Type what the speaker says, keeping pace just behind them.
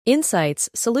Insights,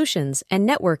 solutions, and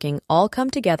networking all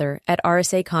come together at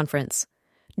RSA Conference.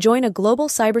 Join a global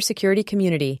cybersecurity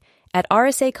community at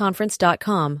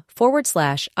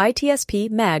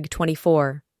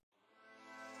rsaconference.com/ITSP-MAG24.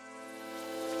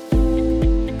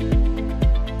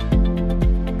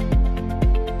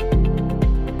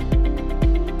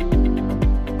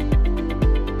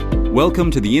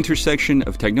 Welcome to the intersection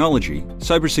of technology,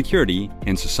 cybersecurity,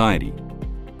 and society.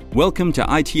 Welcome to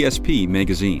ITSP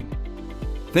Magazine.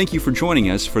 Thank you for joining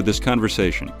us for this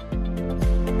conversation.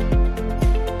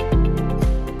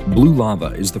 Blue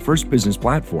Lava is the first business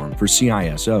platform for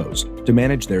CISOs to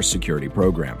manage their security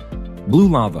program. Blue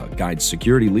Lava guides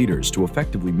security leaders to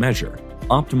effectively measure,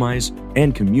 optimize,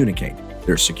 and communicate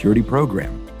their security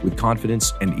program with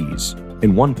confidence and ease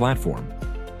in one platform.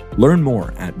 Learn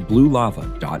more at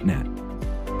bluelava.net.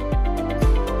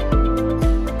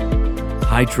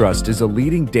 HITRUST is a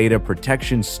leading data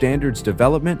protection standards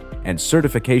development and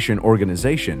certification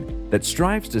organization that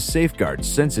strives to safeguard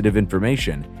sensitive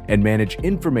information and manage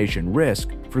information risk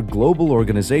for global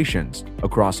organizations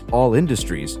across all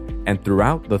industries and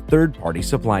throughout the third-party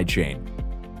supply chain.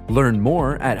 Learn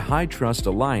more at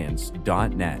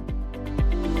hitrustalliance.net.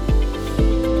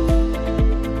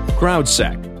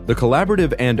 CrowdSec, the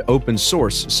collaborative and open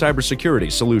source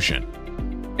cybersecurity solution.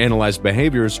 Analyze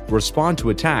behaviors, respond to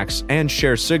attacks, and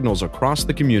share signals across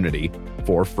the community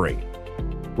for free.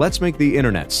 Let's make the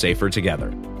internet safer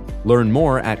together. Learn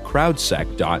more at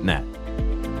crowdsec.net.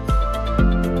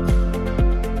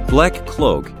 Black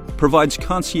Cloak provides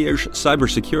concierge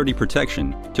cybersecurity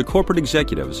protection to corporate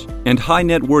executives and high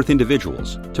net worth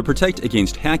individuals to protect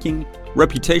against hacking,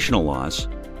 reputational loss,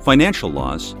 financial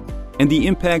loss, and the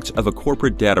impact of a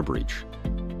corporate data breach.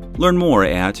 Learn more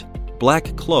at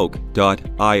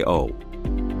blackcloak.io.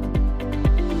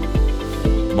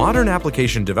 Modern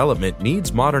application development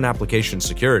needs modern application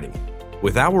security.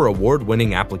 With our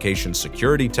award-winning application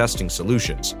security testing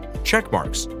solutions,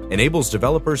 Checkmarx enables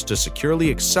developers to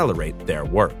securely accelerate their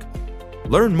work.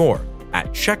 Learn more at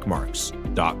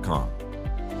checkmarx.com.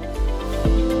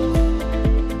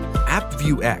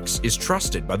 AppViewX is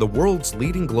trusted by the world's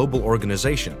leading global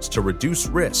organizations to reduce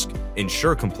risk,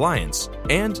 ensure compliance,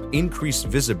 and increase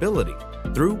visibility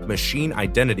through machine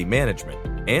identity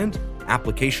management and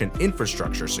application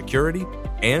infrastructure security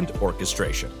and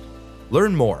orchestration.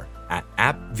 Learn more at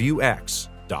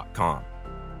appviewx.com.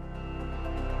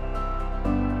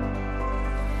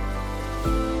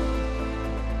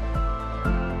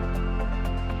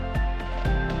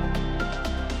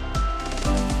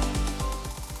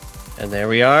 And there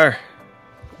we are.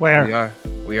 Where?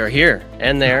 We are here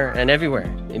and there and everywhere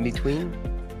in between,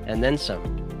 and then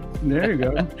some. There you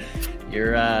go.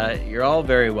 You're all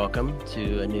very welcome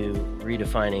to a new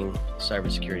Redefining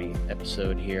Cybersecurity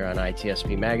episode here on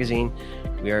ITSP Magazine.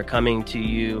 We are coming to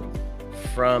you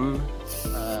from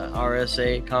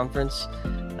RSA Conference.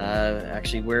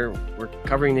 Actually, we're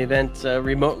covering the event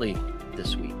remotely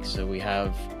this week, so we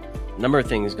have a number of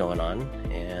things going on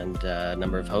and a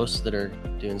number of hosts that are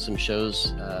doing some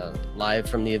shows live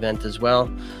from the event as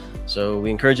well. So we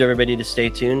encourage everybody to stay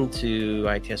tuned to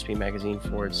ITSP Magazine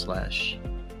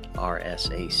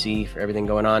 /RSAC for everything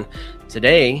going on.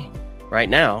 Today, right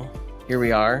now, here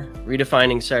we are,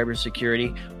 redefining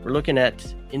cybersecurity. We're looking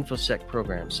at InfoSec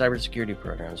programs, cybersecurity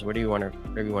programs, whatever you want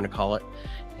to call it.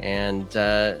 And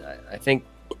I think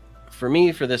for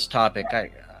me, for this topic,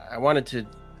 I wanted to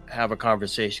have a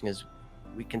conversation is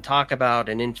we can talk about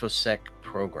an InfoSec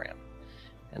program.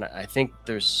 And I think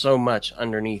there's so much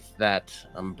underneath that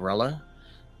umbrella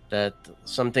that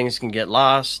some things can get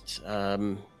lost.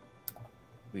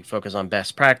 We focus on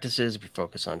best practices. We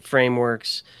focus on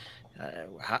frameworks.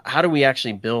 How do we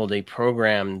actually build a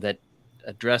program that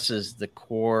addresses the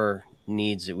core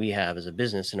needs that we have as a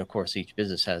business? And of course, each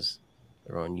business has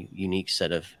their own unique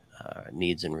set of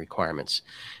needs and requirements.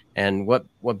 And what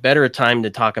better time to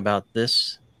talk about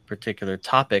this particular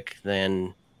topic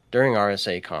than during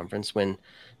RSA conference, when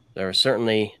there are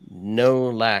certainly no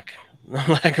lack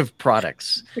of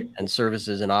products and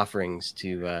services and offerings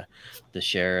to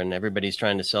share, and everybody's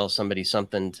trying to sell somebody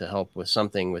something to help with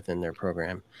something within their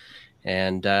program.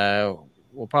 And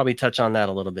we'll probably touch on that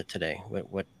a little bit today.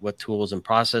 What tools and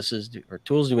processes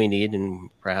tools do we need, and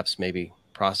perhaps maybe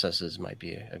processes might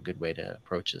be a good way to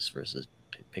approach this versus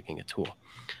picking a tool.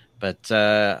 But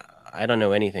I don't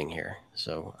know anything here,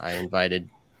 so I invited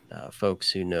folks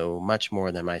who know much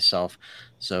more than myself.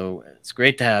 So it's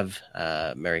great to have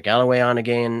Mary Galloway on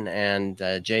again, and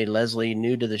Jay Leslie,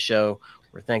 new to the show.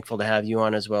 We're thankful to have you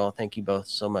on as well. Thank you both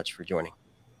so much for joining.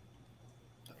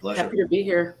 Happy to be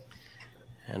here.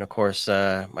 And of course,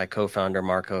 my co-founder,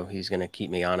 Marco, he's going to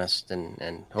keep me honest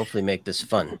and hopefully make this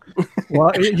fun.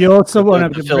 Well, you also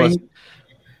wanted to Phyllis.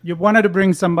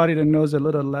 bring somebody that knows a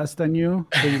little less than you,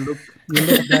 so you look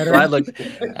better.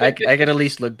 I could at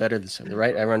least look better than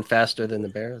right. I run faster than the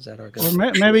bear. Is that how it goes?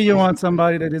 Or maybe you want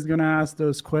somebody that is going to ask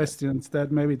those questions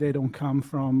that maybe they don't come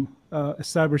from a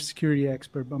cybersecurity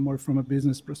expert, but more from a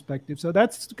business perspective. So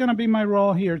that's going to be my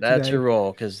role here today. That's your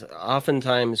role, because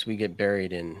oftentimes we get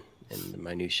buried in the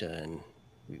minutia, and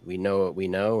we know what we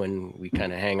know, and we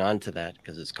kind of hang on to that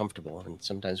because it's comfortable, and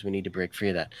sometimes we need to break free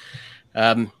of that.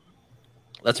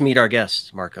 Let's meet our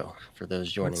guests, Marco, for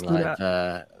those joining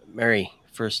live. Mary,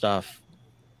 first off,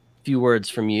 a few words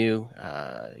from you,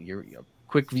 your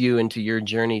quick view into your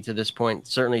journey to this point.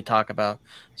 Certainly talk about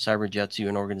CyberJetsu,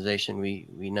 an organization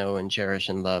we know and cherish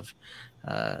and love.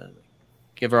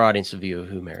 Give our audience a view of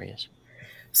who Mary is.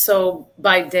 So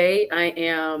by day, I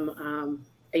am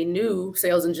a new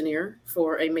sales engineer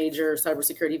for a major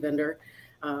cybersecurity vendor.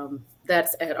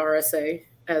 That's at RSA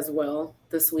as well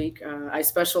this week. I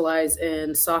specialize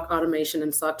in SOC automation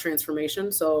and SOC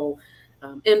transformation. So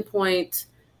endpoint,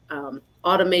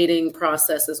 automating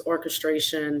processes,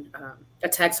 orchestration,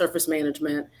 attack surface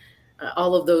management,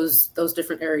 all of those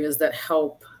different areas that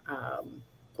help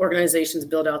organizations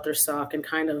build out their SOC and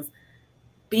kind of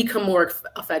become more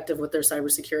effective with their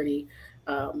cybersecurity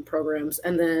programs.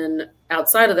 And then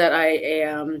outside of that, I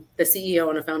am the CEO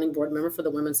and a founding board member for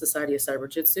the Women's Society of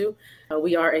CyberJetsu.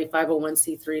 We are a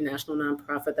 501c3 national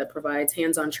nonprofit that provides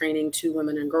hands-on training to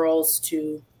women and girls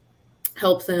to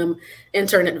help them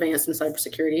enter and advance in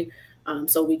cybersecurity.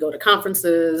 So we go to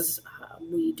conferences,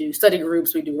 we do study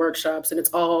groups, we do workshops, and it's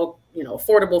all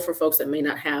affordable for folks that may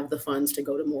not have the funds to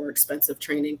go to more expensive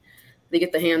training. They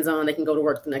get the hands-on, they can go to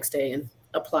work the next day and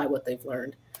apply what they've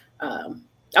learned.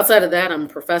 Outside of that, I'm a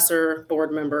professor,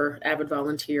 board member, avid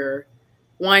volunteer,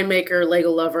 winemaker,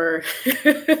 Lego lover,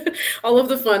 all of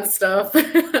the fun stuff.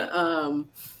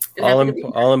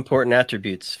 All important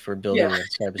attributes for building a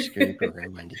cybersecurity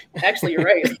program, Wendy. Actually, you're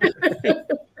right.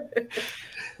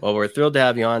 Well, we're thrilled to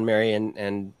have you on, Mary,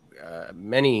 and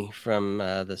many from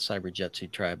the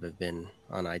CyberJetsu tribe have been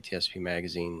on ITSP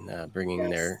Magazine, bringing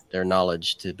their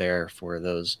knowledge to bear for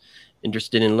those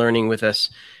interested in learning with us,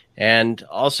 and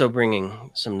also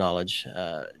bringing some knowledge.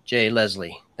 Jay,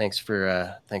 Leslie, thanks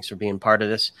for being part of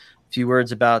this. A few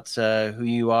words about who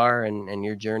you are and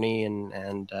your journey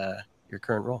and your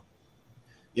current role.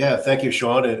 Yeah, thank you,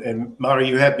 Sean. And Mari,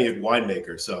 you had me at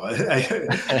winemaker, so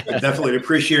I definitely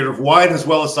appreciative of wine as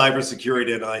well as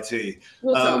cybersecurity and IT.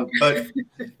 But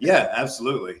yeah,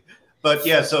 absolutely. But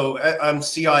yeah, so I'm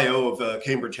CIO of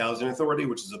Cambridge Housing Authority,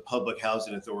 which is a public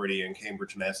housing authority in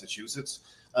Cambridge, Massachusetts.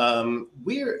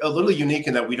 We're a little unique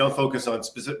in that we don't focus on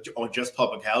just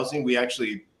public housing. We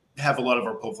actually have a lot of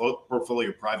our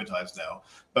portfolio privatized now,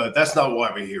 but that's not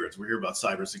why we're here. We're here about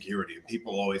cybersecurity, and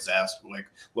people always ask, like,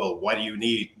 well, why do you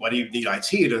need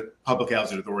IT to public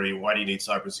housing authority? Why do you need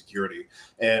cybersecurity?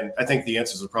 And I think the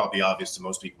answers are probably obvious to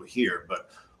most people here.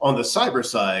 But on the cyber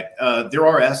side, there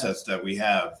are assets that we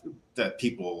have that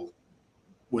people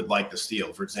would like to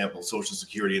steal. For example, social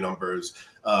security numbers,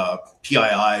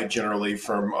 PII generally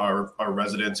from our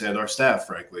residents and our staff,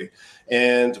 frankly.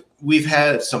 And we've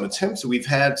had some attempts. We've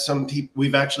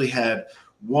actually had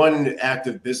one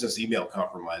active business email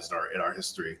compromised in our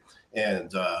history.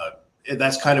 And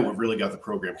that's kind of what really got the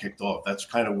program kicked off. That's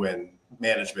kind of when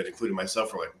management, including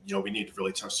myself, were like, we need to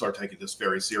really start taking this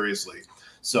very seriously.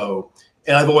 So,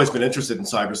 and I've always been interested in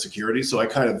cybersecurity, so I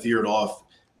kind of veered off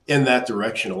in that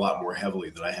direction a lot more heavily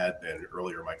than I had been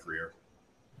earlier in my career.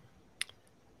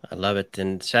 I love it,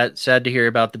 and sad to hear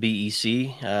about the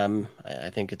BEC. I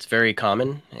think it's very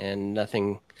common, and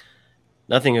nothing,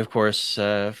 of course,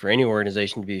 for any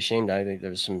organization to be ashamed. I think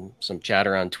there was some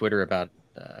chatter on Twitter about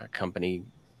a company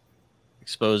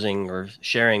exposing or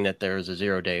sharing that there was a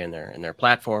 0-day in their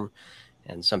platform,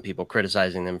 and some people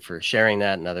criticizing them for sharing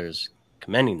that, and others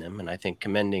commending them. And I think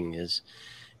commending is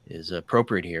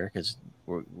appropriate here because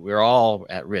we're all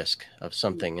at risk of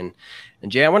something.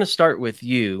 And Jay, I want to start with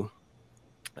you,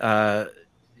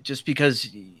 just because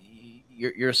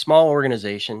you're a small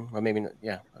organization, or maybe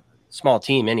small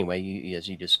team anyway, as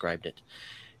you described it.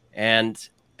 And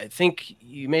I think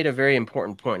you made a very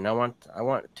important point, and I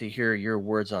want to hear your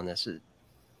words on this.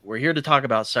 We're here to talk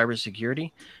about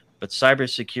cybersecurity, but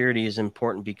cybersecurity is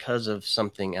important because of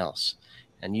something else.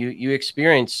 And you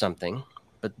experienced something,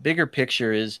 but the bigger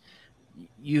picture is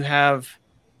you have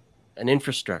an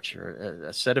infrastructure,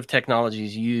 a set of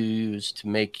technologies you use to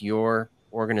make your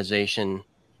organization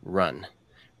run,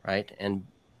 right? And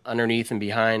underneath and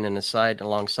behind and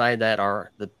alongside that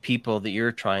are the people that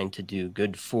you're trying to do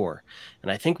good for.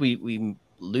 And I think we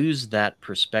lose that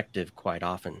perspective quite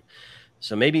often.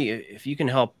 So maybe if you can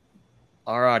help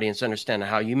our audience understand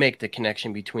how you make the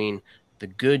connection between the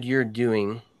good you're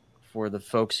doing for the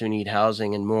folks who need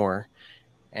housing and more,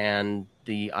 and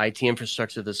the IT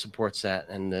infrastructure that supports that,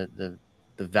 and the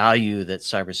value that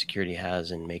cybersecurity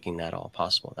has in making that all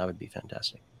possible, that would be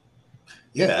fantastic.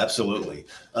 Yeah, absolutely.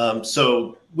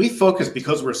 So we focus,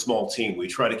 because we're a small team, we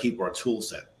try to keep our tool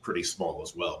set pretty small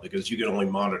as well, because you can only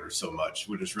monitor so much.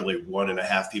 We're just really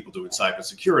 1.5 people doing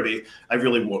cybersecurity. I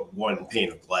really want one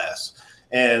pane of glass.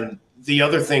 And the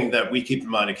other thing that we keep in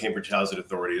mind at Cambridge Housing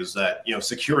Authority is that,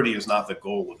 security is not the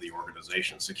goal of the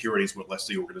organization. Security is what lets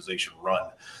the organization run.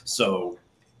 So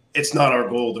it's not our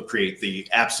goal to create the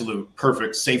absolute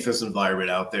perfect, safest environment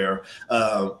out there.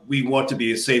 We want to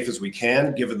be as safe as we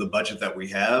can, given the budget that we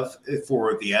have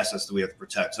for the assets that we have to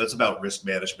protect. So that's about risk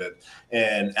management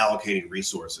and allocating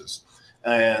resources.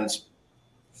 And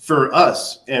for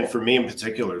us, and for me in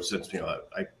particular, since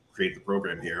I created the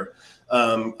program here,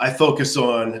 I focus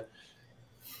on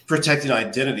protecting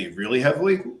identity really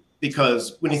heavily.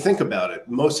 Because when you think about it,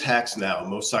 most hacks now,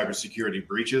 most cybersecurity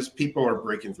breaches, people are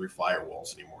breaking through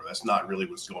firewalls anymore. That's not really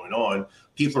what's going on.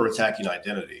 People are attacking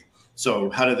identity.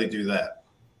 So how do they do that?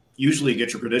 Usually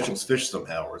get your credentials phished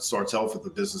somehow, or it starts off with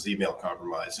a business email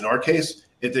compromise. In our case,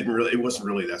 it wasn't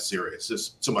really that serious.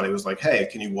 Just somebody was like, hey,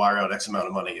 can you wire out X amount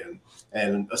of money in?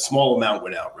 And a small amount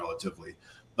went out relatively.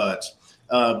 But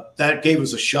that gave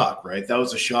us a shock, right? That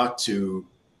was a shock to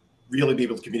really be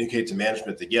able to communicate to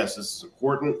management that, yes, this is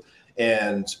important,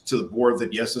 and to the board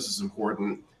that, yes, this is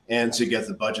important, and to get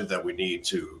the budget that we need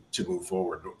to move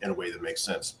forward in a way that makes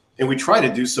sense. And we try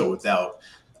to do so without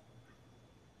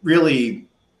really,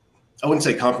 I wouldn't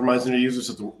say compromising our users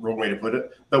is the wrong way to put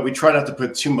it, but we try not to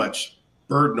put too much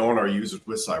burden on our users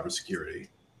with cybersecurity.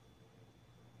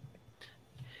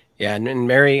 Yeah, and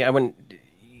Mary,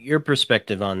 your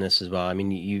perspective on this as well. I mean,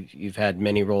 you've had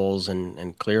many roles,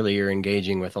 and clearly you're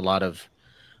engaging with a lot of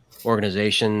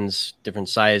organizations, different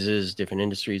sizes, different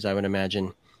industries, I would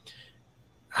imagine.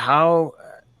 How,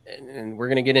 and we're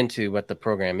going to get into what the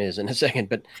program is in a second,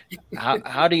 but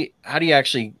how do you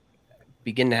actually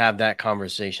begin to have that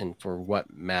conversation for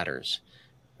what matters?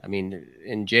 I mean,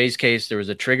 in Jay's case, there was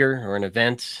a trigger or an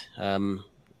event.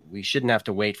 We shouldn't have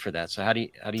to wait for that. So how do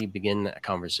you begin that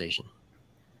conversation?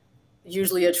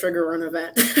 Usually a trigger or an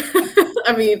event.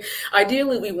 I mean,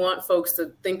 ideally, we want folks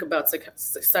to think about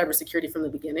cybersecurity from the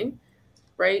beginning,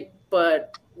 right?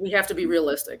 But we have to be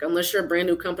realistic. Unless you're a brand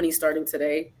new company starting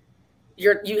today,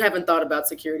 you haven't thought about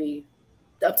security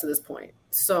up to this point.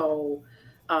 So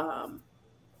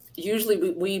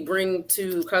usually we bring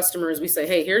to customers, we say,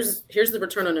 hey, here's the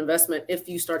return on investment if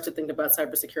you start to think about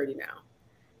cybersecurity now.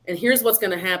 And here's what's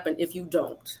going to happen if you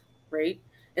don't, right?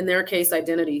 In their case,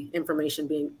 identity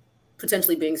information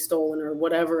potentially being stolen or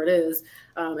whatever it is.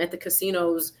 At the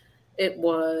casinos, it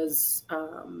was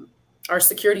our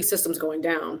security systems going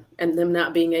down and them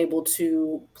not being able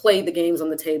to play the games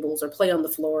on the tables or play on the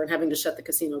floor and having to shut the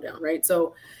casino down, right?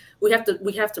 So we have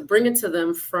to bring it to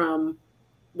them from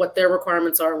what their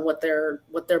requirements are and what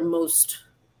they're most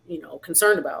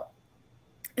concerned about,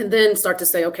 and then start to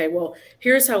say, okay, well,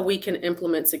 here's how we can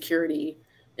implement security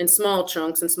in small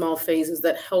chunks and small phases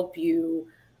that help you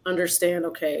understand,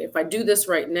 okay, if I do this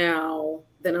right now,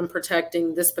 then I'm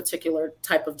protecting this particular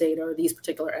type of data or these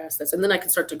particular assets. And then I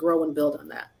can start to grow and build on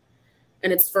that.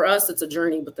 And for us, it's a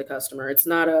journey with the customer. It's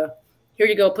not here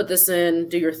you go, put this in,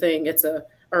 do your thing. It's all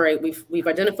right, we've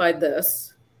identified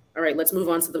this. All right, let's move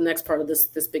on to the next part of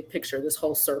this big picture, this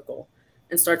whole circle,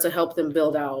 and start to help them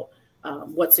build out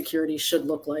what security should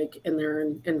look like in their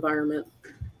environment.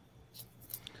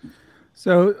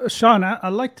 So, Sean, I'd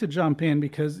like to jump in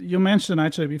because you mentioned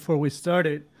actually before we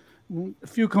started, a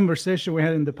few conversations we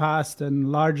had in the past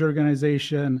and large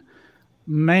organization,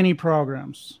 many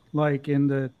programs, like in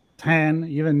the 10,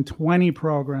 even 20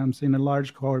 programs in a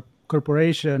large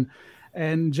corporation.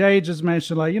 And Jay just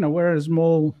mentioned, we're a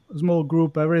small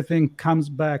group, everything comes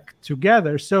back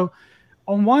together. So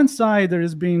on one side, there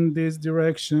has been this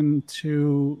direction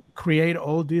to create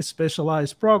all these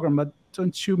specialized programs, but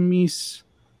don't you miss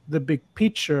the big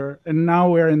picture? And now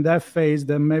we're in that phase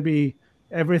that maybe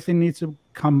everything needs to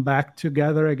come back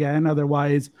together again.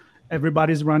 Otherwise,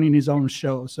 everybody's running his own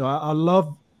show. So I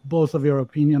love both of your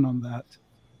opinion on that.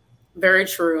 Very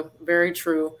true. Very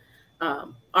true.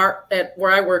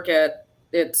 Where I work at,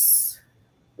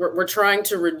 we're trying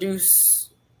to reduce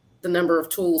the number of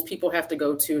tools people have to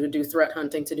go to do threat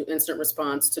hunting, to do incident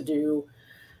response, to do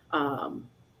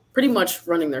pretty much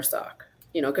running their stock.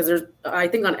 because I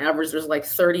think on average there's like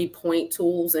 30 point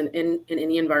tools in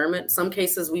any environment. Some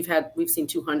cases we've seen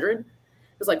 200.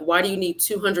 It's like, why do you need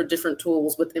 200 different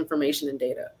tools with information and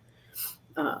data?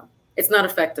 It's not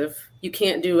effective. You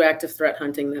can't do active threat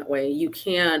hunting that way. You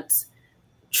can't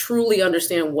truly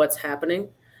understand what's happening.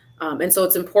 And so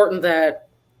it's important that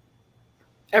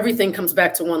everything comes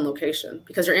back to one location,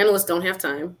 because your analysts don't have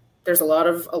time. There's a lot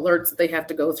of alerts that they have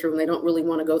to go through, and they don't really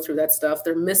want to go through that stuff.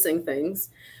 They're missing things,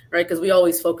 right? Because we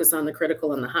always focus on the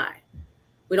critical and the high.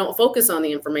 We don't focus on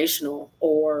the informational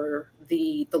or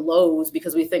the lows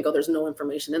because we think, oh, there's no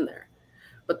information in there.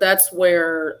 But that's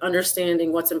where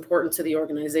understanding what's important to the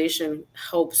organization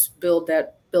helps build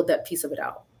that piece of it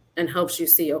out, and helps you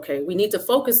see, okay, we need to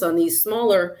focus on these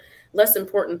smaller, less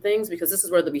important things, because this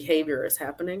is where the behavior is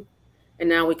happening. And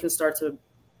now we can start to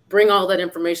bring all that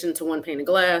information to one pane of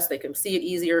glass. They can see it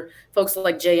easier. Folks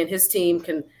like Jay and his team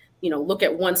can, look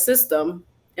at one system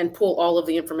and pull all of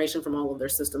the information from all of their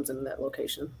systems in that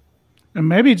location. And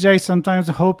maybe Jay sometimes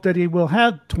hope that he will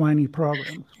have 20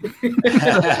 programs.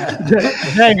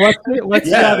 Jay, what's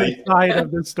the other side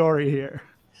of the story here?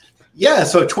 Yeah,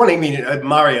 so 20,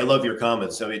 Mari, I love your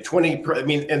comments. 20,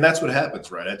 and that's what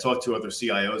happens, right? I talk to other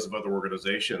CIOs of other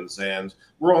organizations, and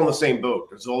we're all in the same boat.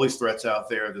 There's all these threats out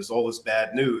there. There's all this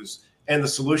bad news. And the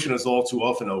solution is all too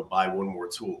often, buy one more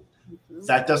tool. Mm-hmm.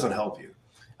 That doesn't help you.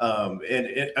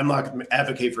 And I'm not going to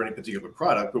advocate for any particular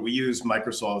product, but we use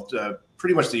Microsoft,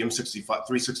 pretty much the M65,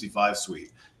 365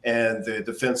 suite and the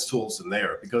defense tools in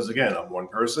there. Because again, I'm one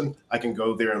person. I can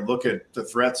go there and look at the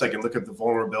threats. I can look at the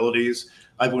vulnerabilities.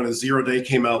 When a 0 day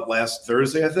came out last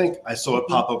Thursday, I think, I saw it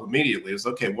pop up immediately. It's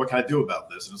okay, what can I do about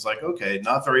this? And it's like, okay,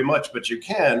 not very much, but you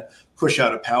can push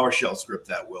out a PowerShell script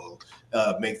that will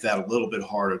make that a little bit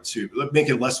harder to make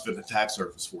it less of an attack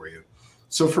surface for you.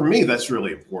 So for me, that's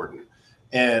really important.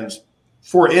 And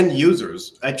for end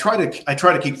users, I try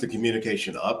to keep the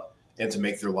communication up and to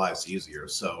make their lives easier.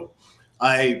 So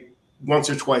I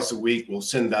once or twice a week will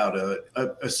send out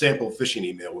a sample phishing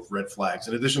email with red flags.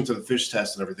 In addition to the phish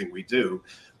test and everything we do,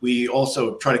 we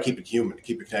also try to keep it human, to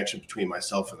keep a connection between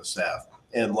myself and the staff,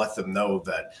 and let them know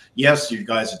that, yes, you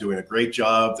guys are doing a great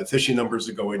job. The phishing numbers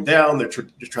are going down. They're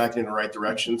tracking in the right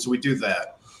direction. So we do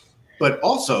that. But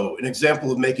also an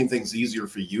example of making things easier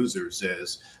for users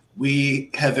is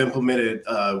we have implemented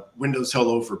Windows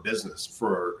Hello for Business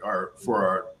for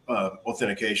our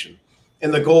authentication.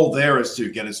 And the goal there is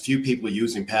to get as few people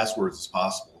using passwords as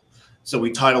possible. So we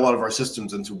tied a lot of our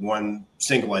systems into one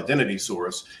single identity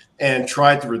source and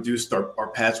tried to reduce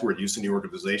our password use in the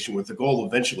organization, with the goal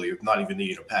eventually of not even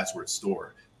needing a password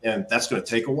store. And that's going to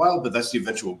take a while, but that's the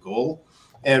eventual goal.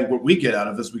 And what we get out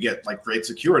of it is we get like great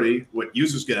security. What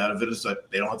users get out of it is that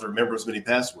they don't have to remember as many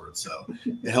passwords. So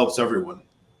it helps everyone.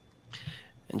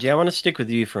 And Jay, I want to stick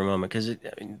with you for a moment, because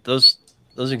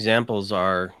those examples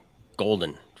are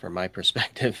golden from my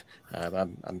perspective.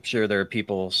 I'm sure there are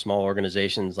people, small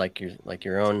organizations like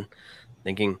your own,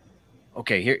 thinking,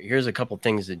 okay, here's a couple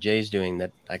things that Jay's doing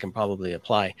that I can probably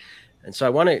apply. And so I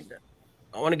want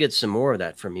to get some more of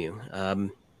that from you.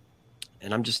 And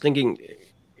I'm just thinking,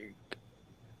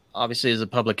 obviously, as a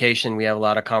publication, we have a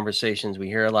lot of conversations. We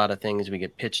hear a lot of things. We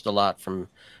get pitched a lot from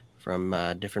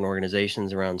different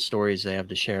organizations around stories they have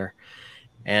to share.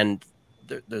 And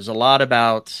there's a lot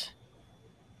about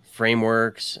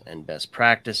frameworks and best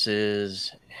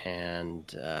practices and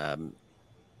the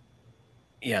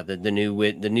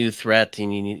new threat,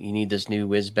 and you need this new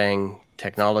whiz-bang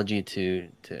technology to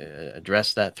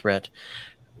address that threat.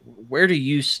 Where do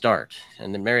you start?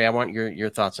 And then Mary, I want your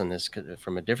thoughts on this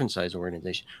from a different size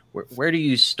organization. Where do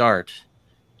you start,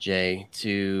 Jay,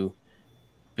 to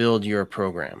build your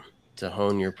program, to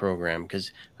hone your program?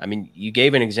 Because you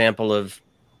gave an example of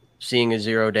seeing a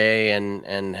 0 day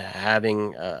and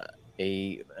having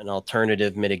an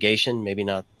alternative mitigation, maybe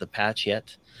not the patch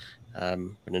yet, but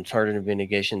an alternative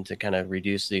mitigation to kind of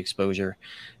reduce the exposure.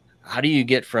 How do you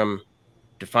get from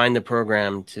define the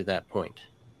program to that point?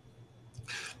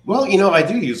 Well, I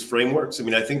do use frameworks.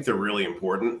 I think they're really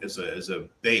important as a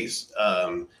base.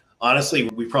 Honestly,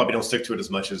 we probably don't stick to it as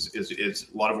much as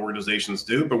a lot of organizations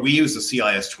do, but we use the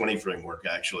CIS-20 framework,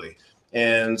 actually.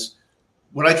 And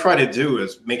what I try to do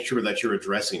is make sure that you're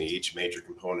addressing each major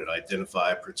component: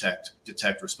 identify, protect,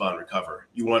 detect, respond, recover.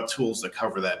 You want tools that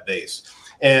cover that base.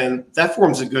 And that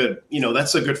forms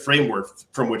that's a good framework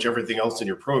from which everything else in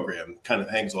your program kind of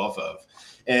hangs off of.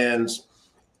 And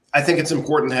I think it's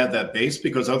important to have that base,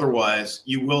 because otherwise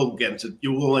you will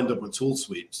end up with tool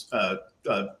suites,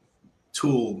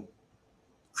 tool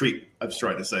creep. I was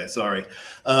trying to say, sorry.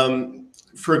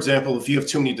 For example, if you have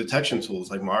too many detection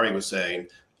tools, like Mari was saying,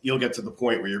 you'll get to the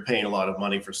point where you're paying a lot of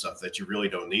money for stuff that you really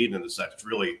don't need, and it's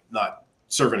really not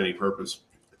serving any purpose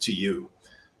to you.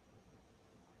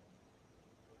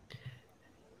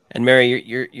 And Mary,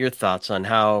 your thoughts on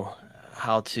how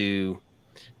to,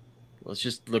 let's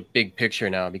just look big picture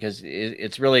now, because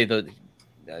it's really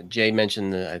Jay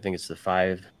mentioned I think it's the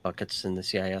 5 buckets in the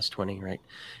CIS 20, right?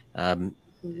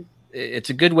 It's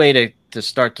a good way to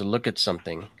start to look at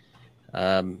something,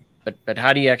 but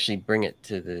how do you actually bring it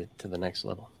to the next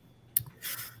level?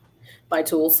 Buy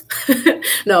tools.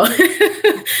 No.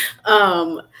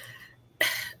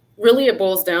 Really, it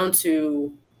boils down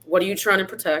to, what are you trying to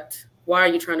protect? Why are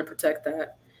you trying to protect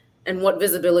that? And what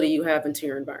visibility you have into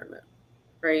your environment,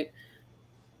 right?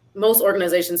 Most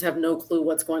organizations have no clue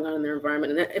what's going on in their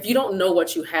environment. And if you don't know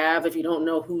what you have, if you don't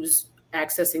know who's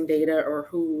accessing data or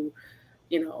who,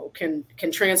 can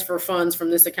transfer funds from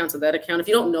this account to that account, if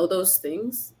you don't know those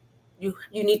things, you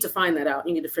need to find that out.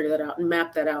 You need to figure that out and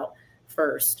map that out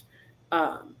first.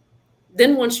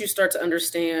 Then once you start to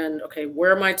understand, okay,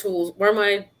 where are my tools, where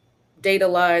my data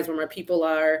lies, where my people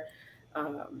are,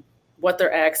 what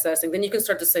they're accessing, then you can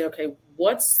start to say, okay,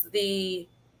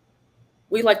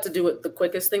 we like to do it the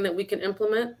quickest thing that we can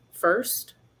implement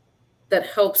first that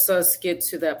helps us get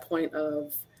to that point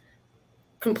of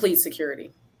complete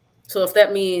security. So if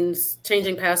that means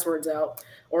changing passwords out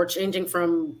or changing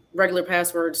from regular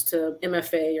passwords to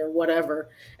MFA or whatever,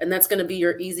 and that's going to be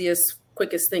your easiest,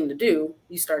 quickest thing to do,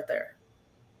 you start there.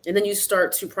 And then you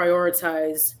start to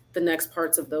prioritize the next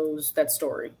parts of that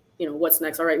story. What's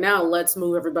next? All right, now let's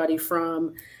move everybody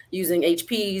from using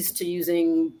HPs to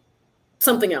using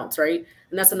something else, right?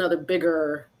 And that's a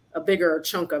bigger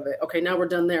chunk of it. Okay, now we're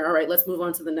done there. All right, let's move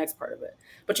on to the next part of it.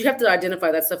 But you have to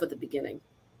identify that stuff at the beginning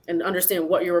and understand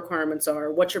what your requirements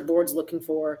are, what your board's looking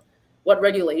for, what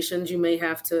regulations you may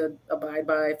have to abide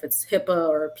by, if it's HIPAA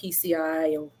or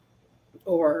PCI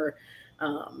or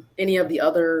any of the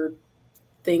other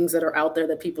things that are out there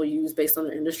that people use based on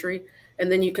their industry.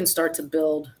 And then you can start to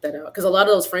build that out. Because a lot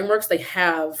of those frameworks, they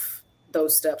have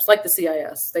those steps, like the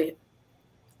CIS.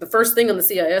 The first thing on the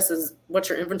CIS is, what's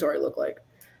your inventory look like?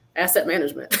 Asset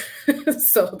management.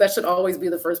 So that should always be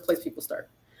the first place people start.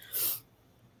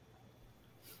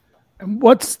 And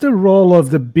what's the role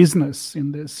of the business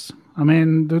in this? I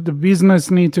mean, do the business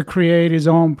need to create its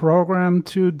own program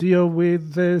to deal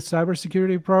with the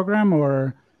cybersecurity program,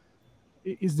 or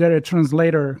is there a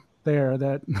translator there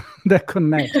that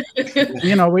connects?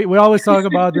 We always talk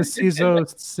about the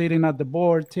CISO sitting at the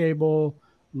board table,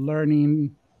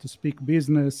 learning to speak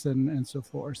business and so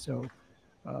forth. So,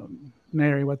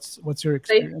 Mary, what's your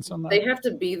experience on that? They have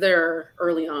to be there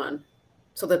early on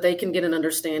so that they can get an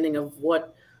understanding of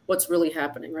what's really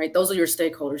happening, right? Those are your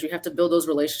stakeholders. You have to build those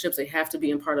relationships. They have to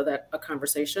be in part of a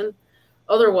conversation.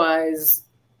 Otherwise,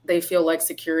 they feel like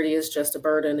security is just a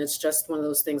burden. It's just one of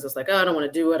those things that's like, oh, I don't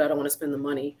want to do it. I don't want to spend the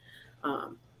money.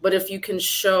 But if you can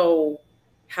show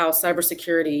how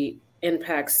cybersecurity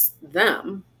impacts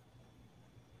them,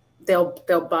 they'll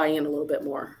buy in a little bit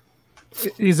more.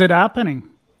 Is it happening?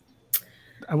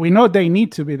 We know they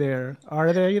need to be there.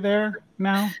 Are they there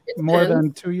now? More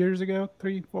than 2 years ago,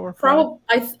 3, 4, 5? Probably.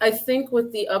 I think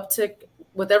with the uptick,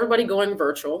 with everybody going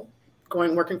virtual,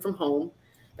 working from home,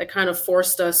 that kind of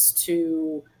forced us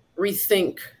to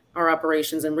rethink our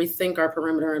operations and rethink our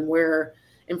perimeter and where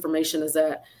information is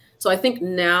at. So I think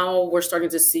now we're starting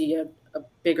to see a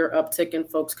bigger uptick in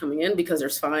folks coming in because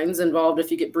there's fines involved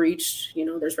if you get breached.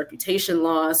 There's reputation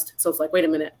lost. So it's like, wait a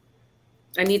minute,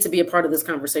 I need to be a part of this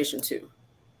conversation too,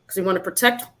 because we want to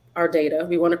protect our data.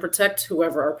 We want to protect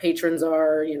whoever our patrons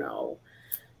are.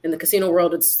 In the casino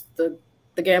world, it's the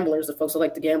gamblers, the folks who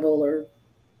like to gamble, or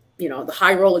the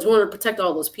high rollers. We want to protect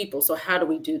all those people. So how do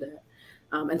we do that?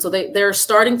 And so they're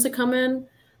starting to come in.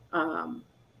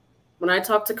 When I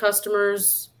talk to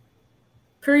customers,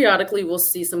 periodically we'll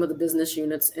see some of the business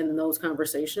units in those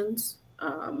conversations,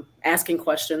 asking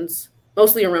questions,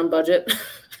 mostly around budget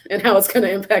and how it's going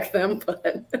to impact them.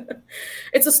 But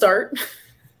it's a start.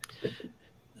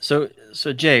 So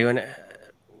Jay,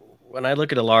 when I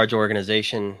look at a large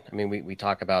organization, I mean, we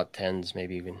talk about tens,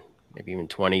 maybe even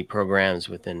 20 programs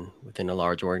within a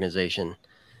large organization.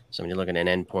 So when you look at an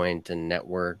endpoint and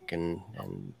network and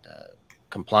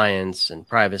compliance and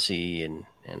privacy and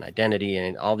identity,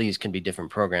 and all these can be different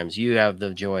programs, you have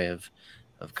the joy of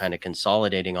kind of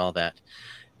consolidating all that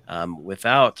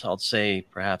without, I'll say,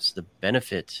 perhaps the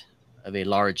benefit of a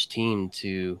large team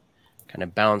to kind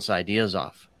of bounce ideas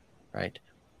off, right?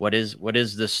 What is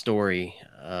the story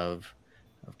of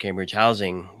Cambridge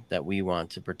Housing that we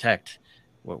want to protect?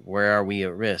 Where are we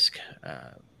at risk?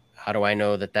 How do I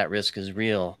know that risk is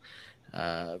real?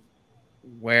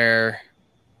 Where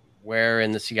where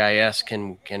in the CIS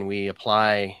can we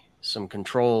apply some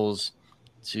controls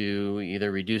to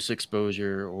either reduce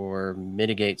exposure or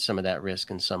mitigate some of that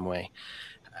risk in some way?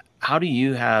 How do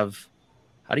you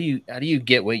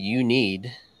get what you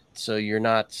need so you're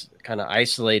not kind of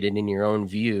isolated in your own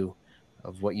view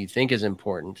of what you think is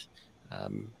important,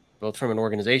 both from an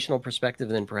organizational perspective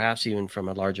and then perhaps even from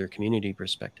a larger community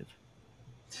perspective?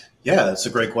 Yeah, that's a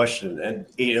great question. And,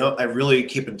 I really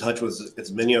keep in touch with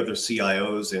as many other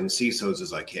CIOs and CISOs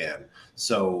as I can.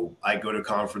 So I go to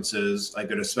conferences, I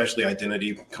go to especially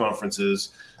identity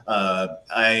conferences.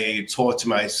 I talk to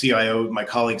my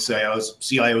colleague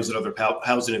CIOs at other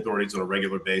housing authorities on a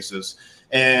regular basis.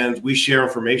 And we share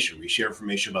information. We share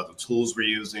information about the tools we're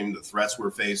using, the threats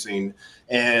we're facing,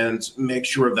 and make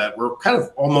sure that we're kind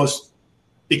of almost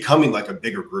becoming like a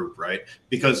bigger group, right?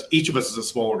 Because each of us is a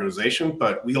small organization,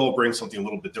 but we all bring something a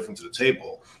little bit different to the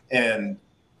table. And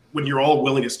when you're all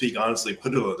willing to speak honestly,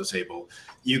 put it on the table,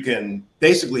 you can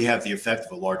basically have the effect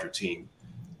of a larger team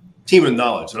of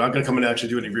knowledge. They're not going to come and actually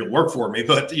do any real work for me,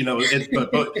 but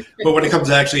but when it comes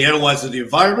to actually analyzing the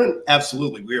environment,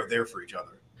 absolutely, we are there for each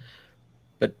other.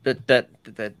 But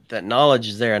that knowledge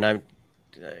is there, and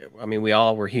I mean,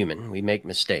 we're human. We make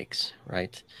mistakes,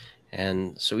 right?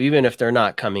 And so even if they're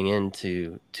not coming in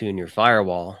to tune your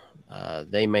firewall,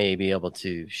 they may be able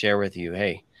to share with you,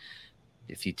 hey,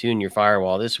 if you tune your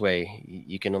firewall this way,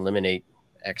 you can eliminate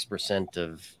X%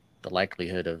 of the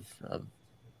likelihood of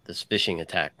this phishing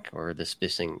attack or this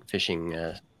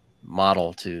phishing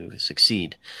model to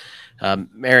succeed.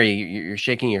 Mary, you're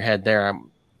shaking your head there.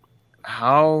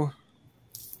 How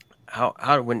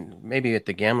when maybe at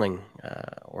the gambling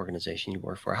organization you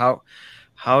work for,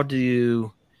 how do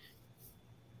you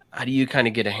kind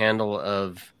of get a handle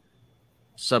of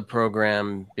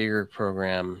sub-program, bigger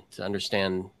program to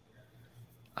understand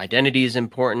identity is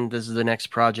important, this is the next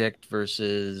project,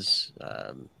 versus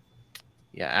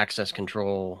access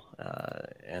control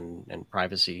and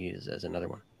privacy is another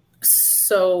one?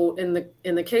 So in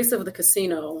the case of the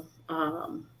casino,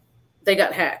 they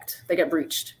got hacked. They got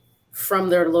breached from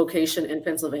their location in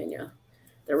Pennsylvania.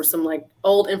 There was some like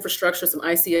old infrastructure, some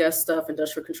ICS stuff,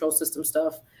 industrial control system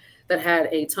stuff, that had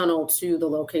a tunnel to the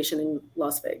location in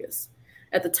Las Vegas.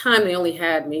 At the time, they only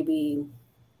had maybe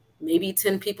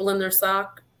 10 people in their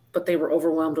SOC, but they were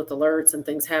overwhelmed with alerts and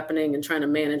things happening and trying to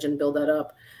manage and build that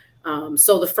up.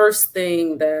 So the first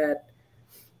thing that,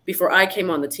 before I came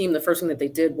on the team, the first thing that they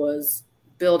did was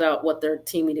build out what their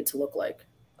team needed to look like.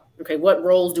 Okay, what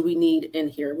roles do we need in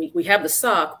here? We have the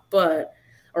SOC, but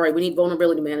all right, we need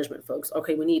vulnerability management folks.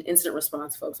 Okay, we need incident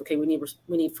response folks. Okay, we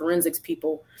need forensics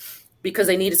people, because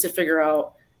they needed to figure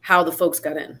out how the folks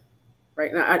got in,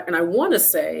 right? And I want to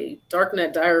say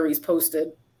Darknet Diaries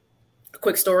posted a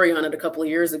quick story on it a couple of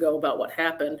years ago about what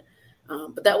happened,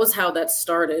 but that was how that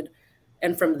started.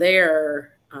 And from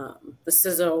there, the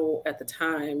CISO at the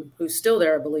time, who's still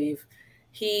there, I believe,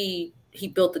 he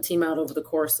built the team out over the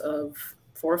course of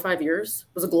 4 or 5 years.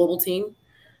 It was a global team,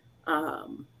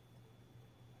 but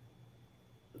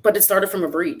it started from a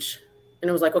breach. And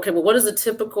it was like, okay, well, what is a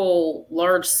typical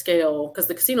large scale? Because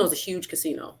the casino is a huge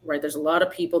casino, right? There's a lot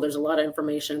of people, there's a lot of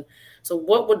information. So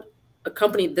what would a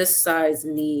company this size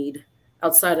need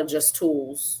outside of just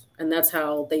tools? And that's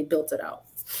how they built it out.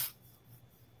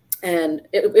 And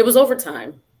it was over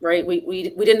time, right?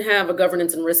 We didn't have a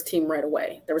governance and risk team right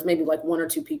away. There was maybe like 1 or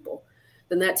 2 people.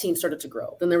 Then that team started to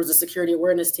grow. Then there was a security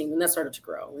awareness team, and that started to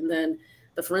grow. And then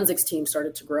the forensics team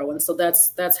started to grow. And so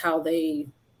that's how they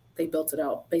built it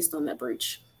out based on that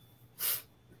breach.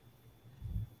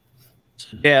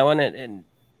 Yeah, I want to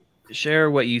share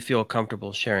what you feel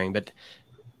comfortable sharing. But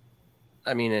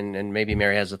I mean, and maybe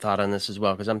Mary has a thought on this as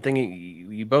well, because I'm thinking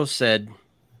you both said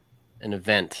an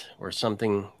event or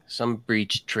something, some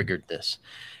breach triggered this.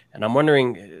 And I'm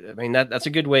wondering, I mean, that's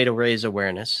a good way to raise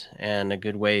awareness and a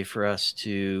good way for us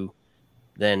to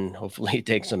then hopefully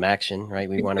take some action, right?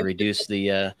 We want to reduce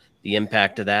the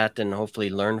impact of that and hopefully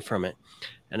learn from it.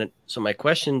 And so my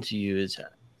question to you is,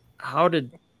 how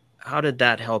did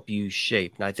that help you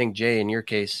shape? And I think, Jay, in your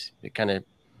case, it kind of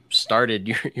started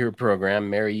your program.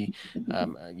 Mary,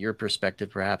 your perspective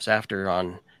perhaps after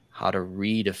on how to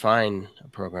redefine a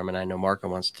program. And I know Marco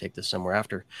wants to take this somewhere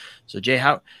after. So Jay,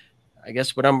 I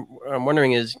guess what I'm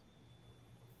wondering is,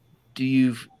 are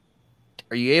you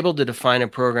able to define a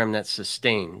program that's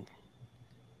sustained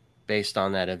based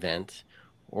on that event?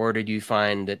 Or did you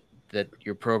find that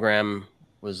your program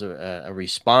was a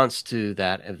response to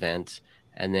that event,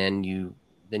 and then you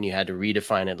had to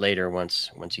redefine it later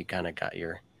once you kind of got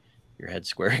your head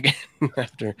square again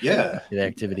after the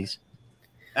activities?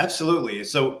 Absolutely.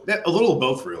 So a little of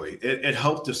both, really. It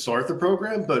helped to start the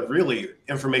program, but really,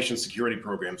 information security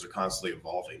programs are constantly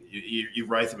evolving. You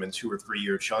write them in 2 or 3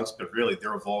 year chunks, but really,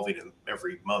 they're evolving in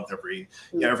every month, every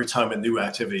time a new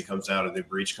activity comes out, a new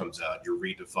breach comes out, you're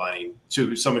redefining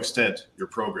to some extent your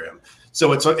program.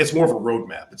 So it's more of a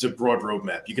roadmap. It's a broad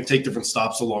roadmap. You can take different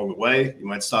stops along the way. You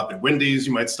might stop at Wendy's,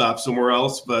 you might stop somewhere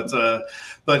else, but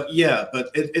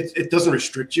it doesn't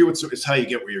restrict you. It's how you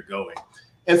get where you're going.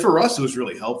 And for us, it was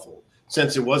really helpful.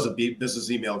 Since it was a business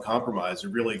email compromise,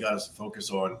 it really got us to focus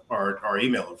on our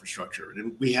email infrastructure.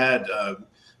 And we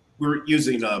were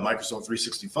using Microsoft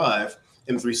 365,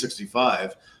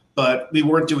 M365, but we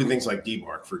weren't doing things like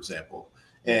DMARC, for example.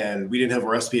 And we didn't have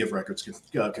our SPF records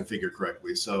configured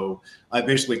correctly. So I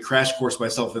basically crash coursed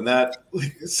myself in that,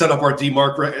 set up our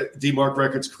DMARC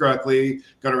records correctly,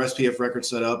 got our SPF records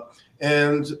set up.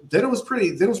 And then it was pretty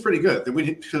good.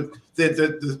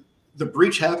 Then the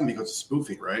breach happened because of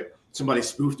spoofing, right? Somebody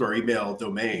spoofed our email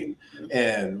domain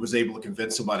and was able to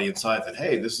convince somebody inside that,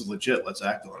 hey, this is legit, let's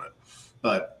act on it.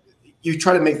 But you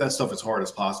try to make that stuff as hard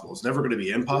as possible. It's never going to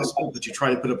be impossible, but you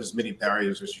try to put up as many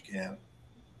barriers as you can.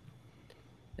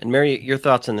 And Mary, your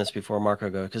thoughts on this before Marco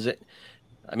go? Because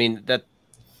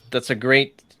that's a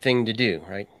great thing to do,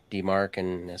 right? DMARC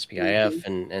and SPIF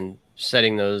and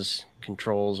setting those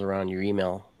controls around your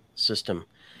email system.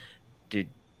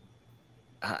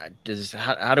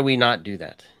 How do we not do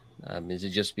that? Is it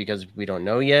just because we don't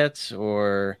know yet,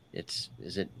 or is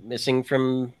it missing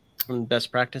from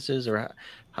best practices, or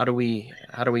how do we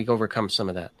overcome some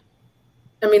of that?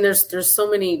 I mean, there's so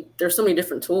many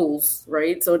different tools,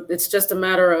 right? So it's just a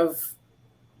matter of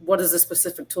what is the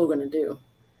specific tool going to do,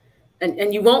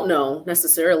 and you won't know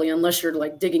necessarily unless you're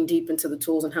like digging deep into the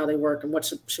tools and how they work and what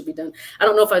should be done. I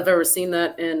don't know if I've ever seen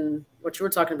that in what you were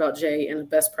talking about, Jay, in a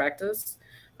best practice.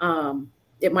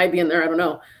 It might be in there. I don't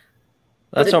know.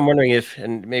 That's what I'm wondering if,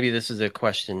 and maybe this is a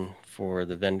question for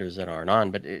the vendors that aren't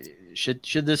on, but should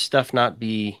this stuff not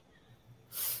be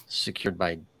secured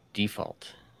by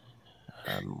default?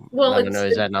 Well, I don't know.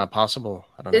 Is that not possible?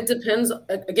 I don't know. It depends.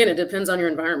 Again, it depends on your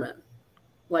environment.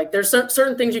 Like there's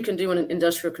certain things you can do in an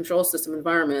industrial control system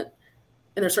environment,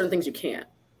 and there's certain things you can't.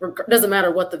 It doesn't matter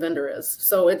what the vendor is.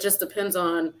 So it just depends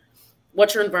on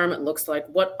what your environment looks like,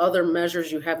 what other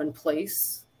measures you have in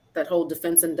place. That whole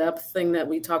defense in depth thing that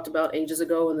we talked about ages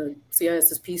ago and the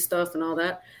CISSP stuff and all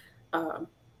that.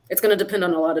 It's going to depend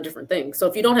on a lot of different things. So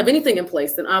if you don't have anything in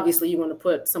place, then obviously you want to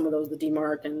put some of the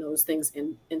DMARC and those things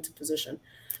into position.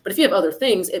 But if you have other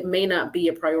things, it may not be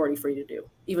a priority for you to do,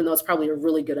 even though it's probably a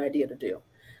really good idea to do.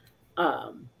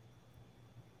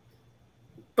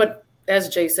 But as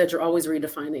Jay said, you're always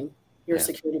redefining your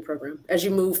security program. As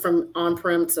you move from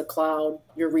on-prem to cloud,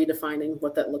 you're redefining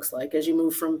what that looks like. As you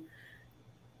move from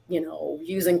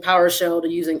using PowerShell to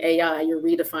using AI, you're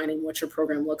redefining what your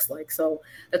program looks like. So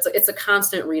it's a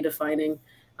constant redefining,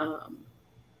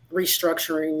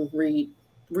 restructuring,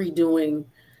 redoing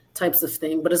types of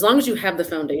thing. But as long as you have the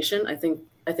foundation, I think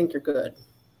you're good.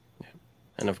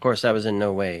 And of course, that was in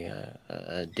no way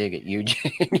a dig at you,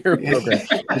 Jay, in your program.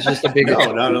 It's just a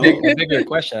bigger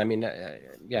question. I mean,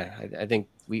 I think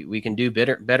we can do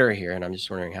better here, and I'm just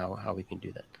wondering how we can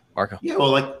do that. Marco? Yeah,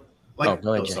 well,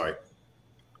 go ahead, sorry.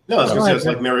 No, I was going to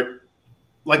say,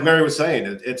 like Mary was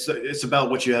saying, it's about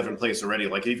what you have in place already.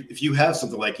 Like if you have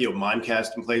something like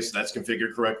Mimecast in place that's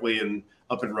configured correctly and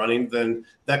up and running, then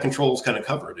that control is kind of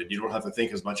covered, and you don't have to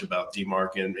think as much about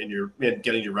DMARC and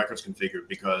getting your records configured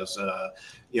because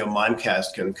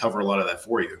Mimecast can cover a lot of that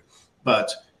for you.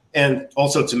 And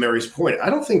also to Mary's point, I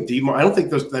don't think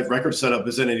that record setup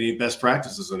is in any best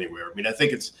practices anywhere. I mean, I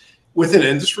think it's within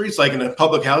industries, like in the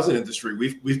public housing industry,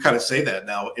 we've kind of say that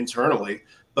now internally.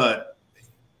 But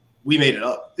we made it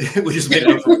up. We just made it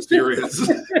up from experience.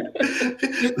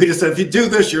 We just said, if you do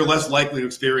this, you're less likely to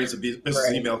experience a business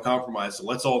email compromise. So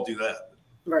let's all do that.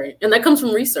 Right. And that comes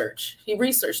from research. He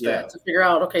researched that to figure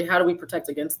out, okay, how do we protect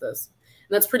against this?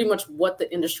 And that's pretty much what the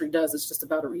industry does. It's just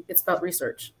about it's about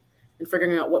research and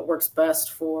figuring out what works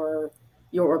best for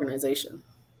your organization.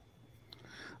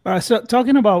 So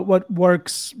talking about what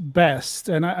works best,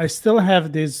 and I still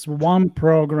have this one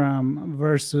program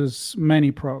versus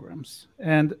many programs.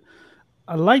 And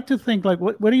I like to think like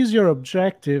what is your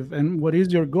objective and what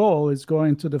is your goal is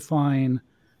going to define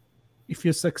if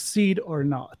you succeed or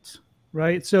not,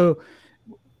 right? So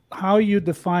how you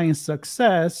define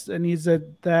success, and is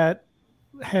it that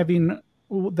having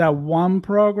that one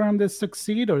program that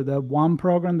succeed or that one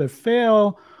program that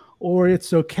fail, or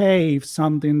it's okay if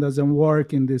something doesn't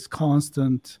work in this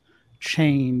constant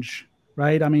change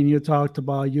right? I mean, you talked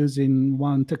about using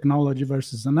one technology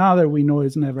versus another. We know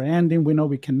it's never ending. We know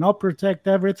we cannot protect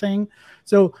everything.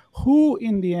 So who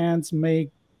in the end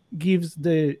gives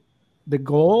the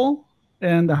goal,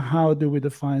 and how do we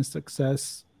define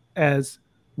success as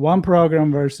one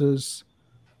program versus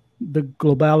the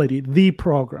globality, the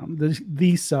program,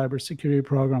 the cybersecurity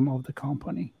program of the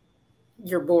company?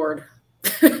 Your board.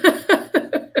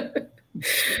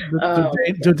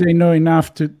 Do they know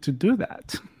enough to do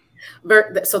that?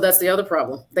 So that's the other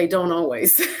problem. They don't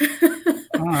always.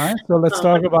 All right, so let's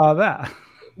talk about that.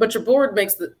 But your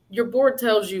board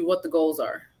tells you what the goals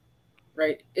are,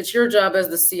 right? It's your job as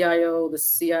the CIO, the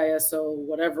CISO,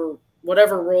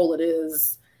 whatever role it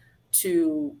is,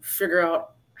 to figure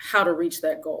out how to reach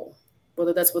that goal,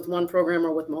 whether that's with one program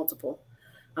or with multiple.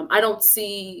 I don't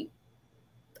see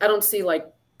like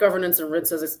governance and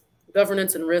risk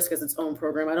as its own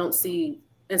program. I don't see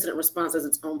incident response as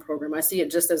its own program. I see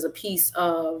it just as a piece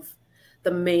of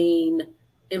the main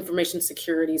information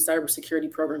security, cybersecurity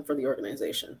program for the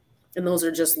organization. And those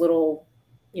are just little,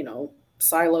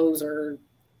 silos or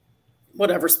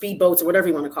whatever, speedboats or whatever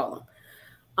you want to call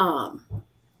them.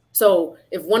 So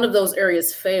if one of those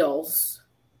areas fails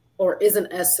or isn't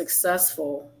as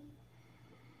successful,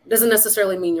 it doesn't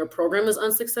necessarily mean your program is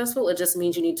unsuccessful. It just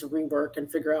means you need to rework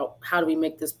and figure out how do we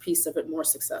make this piece of it more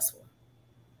successful.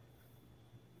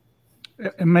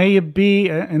 May it be,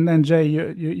 and then Jay,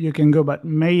 you can go, but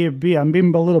may it be, I'm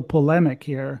being a little polemic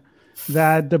here,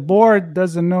 that the board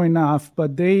doesn't know enough,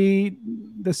 but the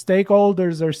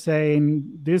stakeholders are saying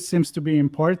this seems to be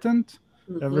important.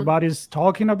 Mm-hmm. Everybody's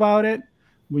talking about it.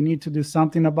 We need to do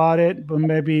something about it, but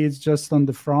maybe it's just on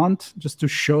the front, just to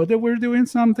show that we're doing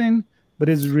something. But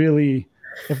it's really,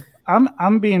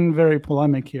 I'm being very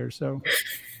polemic here. So,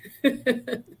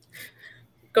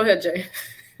 go ahead, Jay.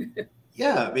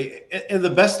 Yeah, I mean, in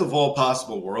the best of all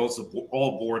possible worlds,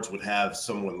 all boards would have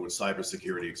someone with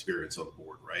cybersecurity experience on the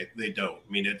board, right? They don't.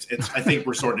 I mean, it's. I think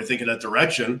we're starting to think in that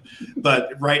direction,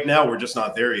 but right now we're just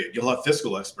not there yet. You'll have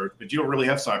fiscal experts, but you don't really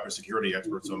have cybersecurity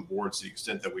experts on boards to the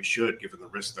extent that we should, given the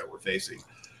risks that we're facing.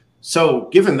 So,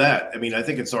 given that, I mean, I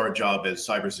think it's our job as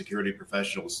cybersecurity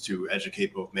professionals to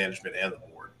educate both management and the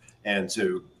board, and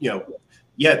to,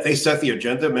 they set the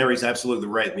agenda. Mary's absolutely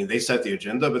right. I mean, they set the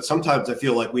agenda, but sometimes I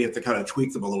feel like we have to kind of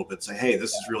tweak them a little bit, say, hey,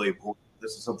 this is really important.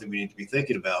 This is something we need to be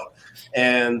thinking about.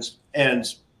 And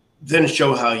then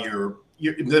show how you're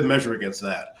then measure against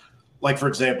that. Like, for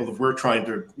example, if we're trying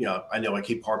to, I know I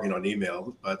keep harping on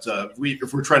email, but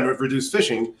if we're trying to reduce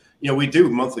phishing, we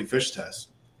do monthly phish tests.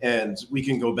 And we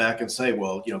can go back and say,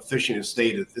 well, phishing is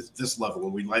stayed at this level,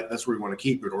 and that's where we want to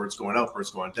keep it, or it's going up or it's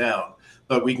going down.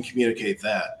 But we can communicate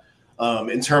that.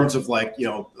 In terms of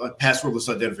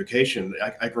passwordless identification,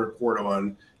 I can report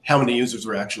on how many users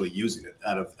are actually using it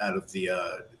out of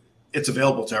the. It's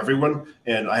available to everyone,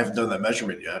 and I haven't done that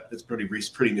measurement yet. It's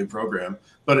pretty new program,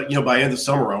 but by end of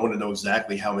summer, I want to know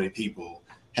exactly how many people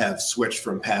have switched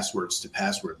from passwords to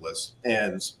passwordless,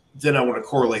 and then I want to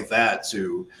correlate that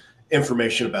to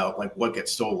information about what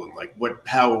gets stolen,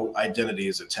 how identity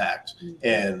is attacked,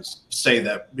 and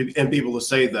be able to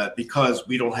say that because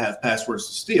we don't have passwords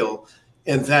to steal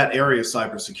in that area of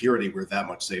cybersecurity, we're that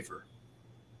much safer.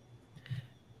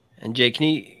 And Jay,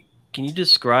 can you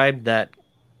describe that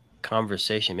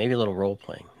conversation? Maybe a little role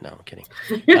playing. No, I'm kidding.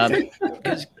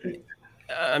 Because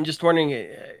I'm just wondering.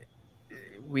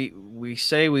 We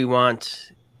say we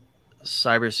want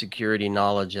cybersecurity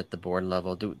knowledge at the board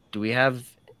level. Do we have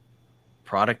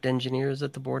product engineers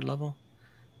at the board level?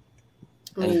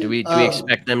 And do we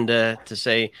expect them to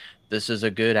say this is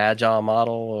a good agile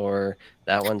model or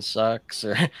that one sucks?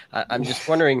 Or I'm just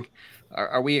wondering,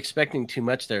 are we expecting too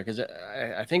much there? Because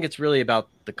I think it's really about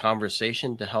the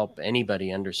conversation to help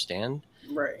anybody understand.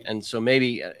 Right. And so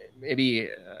maybe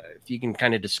if you can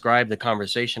kind of describe the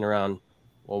conversation around,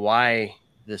 well, why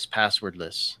this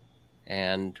passwordless,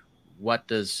 and what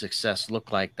does success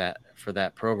look like for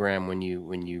that program when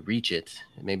you reach it?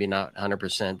 Maybe not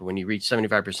 100%, but when you reach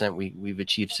 75%, we've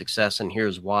achieved success, and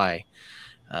here's why.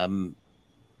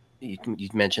 You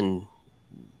mentioned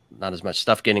not as much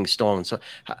stuff getting stolen. So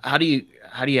how do you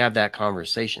have that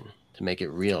conversation to make it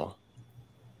real?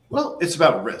 Well, it's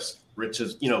about risk.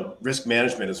 Risk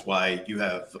management is why you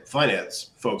have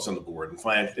finance folks on the board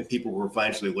and people who are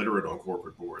financially literate on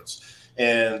corporate boards.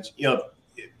 And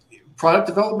product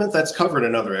development, that's covered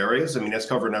in other areas. I mean, that's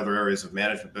covered in other areas of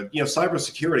management. But,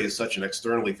 cybersecurity is such an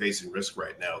externally facing risk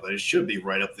right now that it should be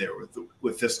right up there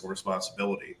with fiscal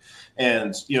responsibility.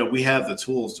 And, we have the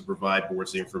tools to provide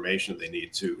boards the information they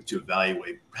need to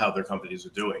evaluate how their companies are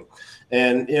doing.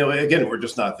 And, again, we're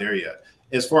just not there yet.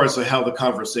 As far as how the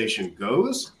conversation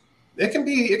goes, it can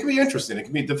be interesting. It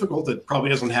can be difficult. It probably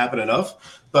doesn't happen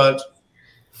enough, but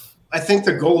I think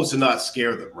the goal is to not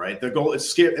scare them, right? The goal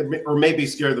is or maybe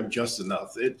scare them just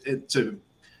enough.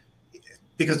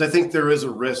 Because I think there is a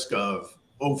risk of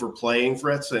overplaying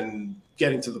threats and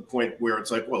getting to the point where it's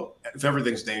like, well, if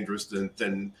everything's dangerous,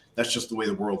 then that's just the way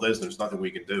the world is. There's nothing we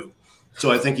can do.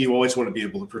 So I think you always want to be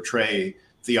able to portray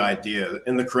the idea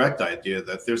and the correct idea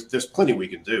that there's plenty we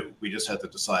can do. We just have to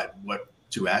decide what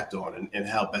to act on and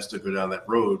how best to go down that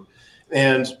road,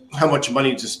 and how much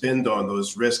money to spend on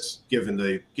those risks given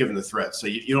the threat. So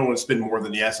you don't want to spend more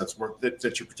than the assets worth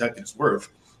that you're protecting is worth,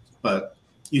 but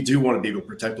you do want to be able to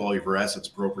protect all of your assets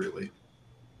appropriately.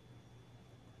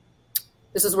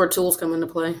 This is where tools come into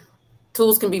play.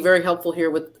 Tools can be very helpful here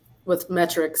with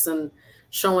metrics and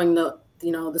showing the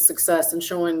success and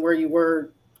showing where you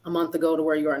were a month ago to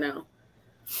where you are now.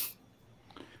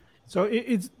 So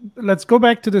let's go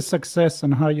back to the success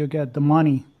and how you get the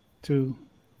money to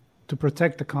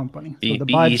protect the company. So the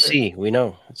BEC, we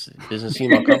know it's a business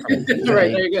email company.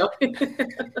 Right, there you go.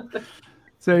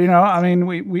 So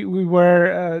we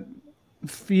were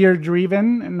fear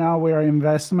driven, and now we are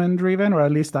investment driven, or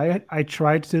at least I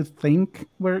tried to think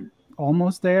we're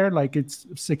almost there. Like it's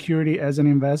security as an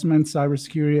investment,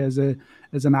 cybersecurity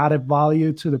as an added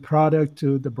value to the product,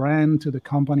 to the brand, to the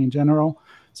company in general.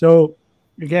 So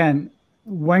again,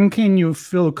 when can you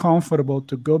feel comfortable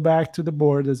to go back to the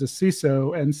board as a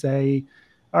CISO and say,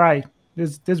 all right,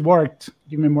 this worked,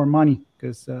 give me more money,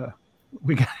 because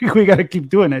we got to keep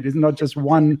doing it. It's not just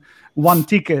one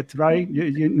ticket, right?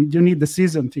 You need the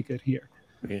season ticket here.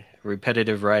 Okay.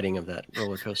 Repetitive riding of that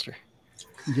roller coaster.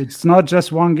 It's not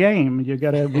just one game. You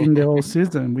got to win the whole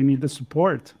season. We need the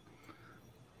support.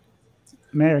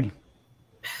 Mary.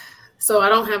 So I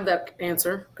don't have that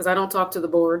answer because I don't talk to the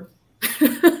board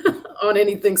on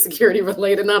anything security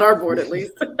related, not our board at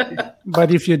least.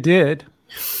 But if you did,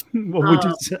 what would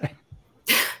you say?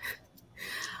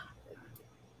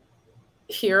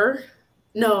 Here?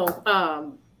 No.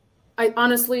 I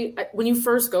honestly, when you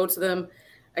first go to them,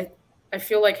 I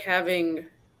feel like having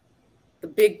the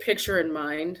big picture in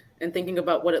mind and thinking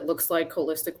about what it looks like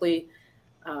holistically,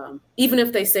 even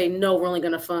if they say, no, we're only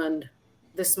going to fund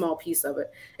this small piece of it,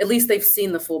 at least they've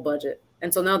seen the full budget.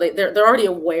 And so now they're already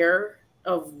aware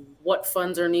of what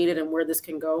funds are needed and where this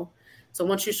can go. So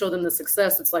once you show them the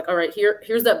success, it's like, all right,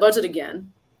 here's that budget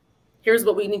again. Here's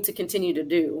what we need to continue to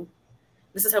do.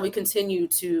 This is how we continue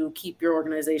to keep your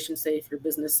organization safe, your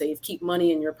business safe, keep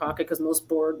money in your pocket, because most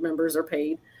board members are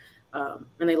paid. And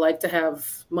they like to have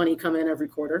money come in every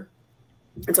quarter.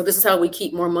 And so this is how we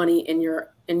keep more money in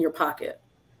your pocket,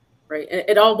 right? And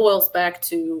it all boils back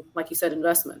to, like you said,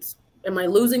 investments. Am I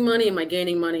losing money? Am I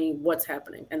gaining money? What's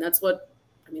happening? And that's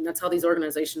how these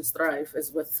organizations thrive,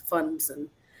 is with funds. And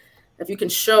if you can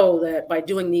show that by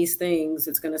doing these things,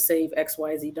 it's going to save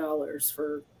XYZ dollars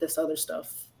for this other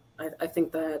stuff, I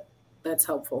think that's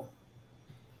helpful.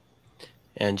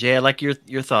 And Jay, I'd like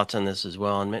your thoughts on this as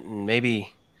well. And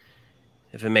maybe,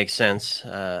 if it makes sense,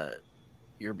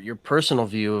 your personal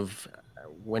view of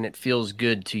when it feels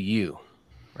good to you,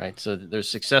 right? So there's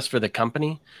success for the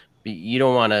company, but you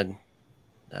don't want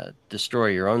to destroy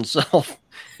your own self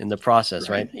in the process,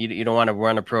 right? You don't want to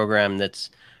run a program that's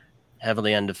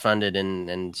heavily underfunded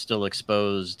and still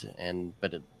exposed,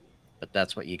 but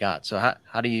that's what you got. So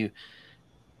how do you,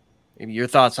 maybe your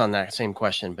thoughts on that same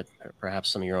question, but perhaps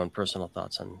some of your own personal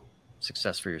thoughts on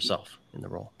success for yourself in the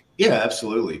role? Yeah,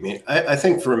 absolutely. I mean, I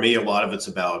think for me, a lot of it's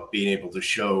about being able to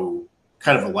show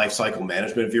kind of a life cycle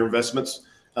management of your investments.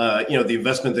 The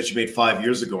investment that you made 5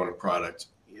 years ago on a product,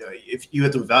 if you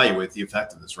had to evaluate the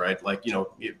effectiveness, right? Like,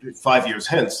 5 years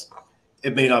hence,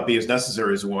 it may not be as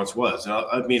necessary as it once was. And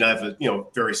I have a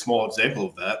very small example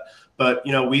of that. But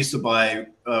we used to buy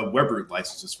webroot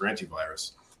licenses for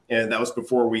antivirus, and that was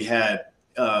before we had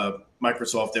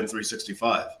Microsoft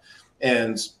M365.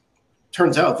 And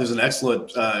turns out there's an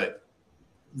excellent,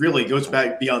 really goes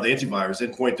back beyond the antivirus,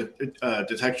 endpoint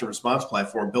detection response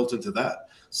platform built into that.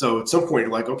 So at some point,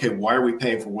 you're like, okay, why are we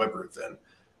paying for webroot then?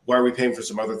 Why are we paying for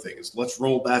some other things? Let's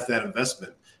roll back that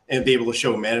investment and be able to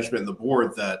show management and the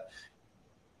board that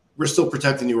we're still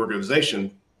protecting the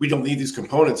organization. We don't need these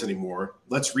components anymore.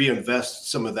 Let's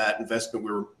reinvest some of that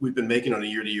investment we've been making on a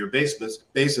year-to-year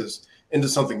basis into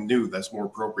something new that's more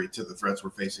appropriate to the threats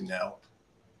we're facing now.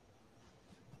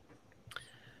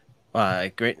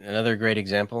 Another great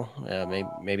example.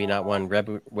 Maybe not one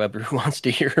Weber wants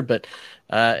to hear, but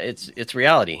it's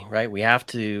reality, right? We have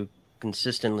to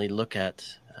consistently look at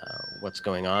what's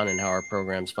going on and how our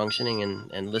program's functioning,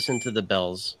 and listen to the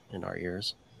bells in our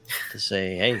ears to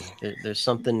say, hey, there's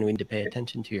something we need to pay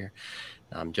attention to here.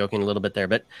 I'm joking a little bit there,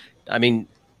 but I mean,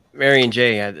 Mary and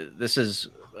Jay, this is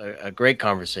a great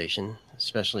conversation,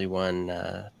 especially one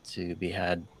to be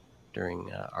had during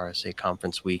RSA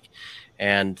conference week.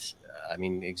 And I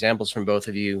mean, examples from both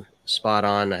of you, spot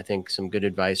on. I think some good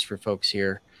advice for folks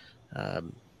here.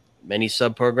 Many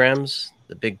sub-programs,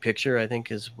 the big picture, I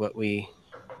think, is what we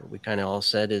kind of all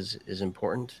said is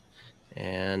important.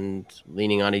 And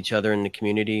leaning on each other in the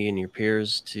community and your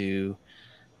peers to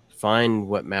find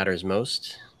what matters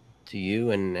most to you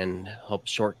and help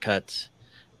shortcut,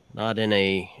 not in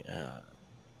a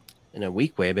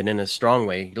weak way, but in a strong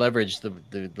way. Leverage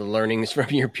the learnings from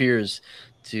your peers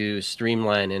to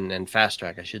streamline and fast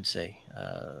track, I should say,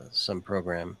 some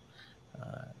program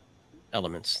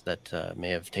elements that may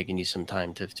have taken you some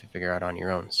time to figure out on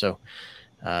your own. So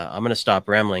I'm going to stop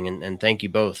rambling and thank you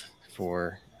both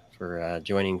for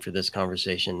joining for this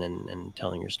conversation and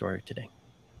telling your story today.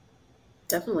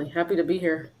 Definitely. Happy to be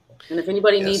here. And if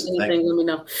anybody needs anything, let me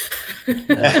know.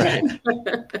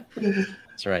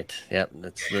 That's right. Yeah,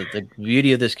 that's the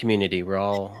beauty of this community. We're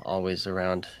all always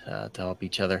around to help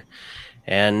each other.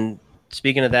 And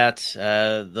speaking of that,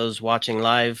 those watching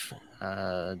live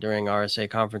during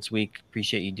RSA Conference Week,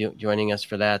 appreciate you joining us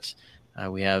for that.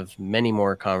 We have many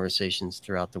more conversations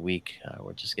throughout the week.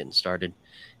 We're just getting started.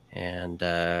 And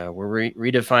we're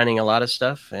redefining a lot of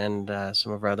stuff. And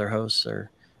some of our other hosts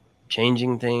are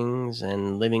changing things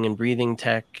and living and breathing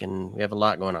tech, and we have a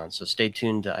lot going on. So stay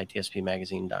tuned to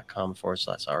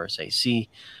itspmagazine.com/RSAC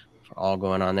for all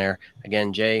going on there.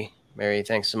 Again, Jay, Mary,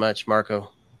 thanks so much.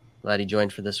 Marco, glad he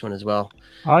joined for this one as well.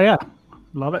 Oh yeah,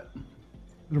 love it.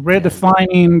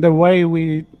 Redefining the way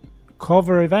we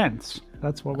cover events.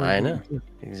 That's what we're doing. I know,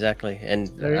 exactly. And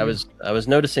I was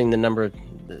noticing the number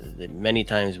that many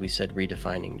times we said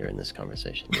redefining during this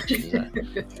conversation, which is maybe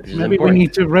important. We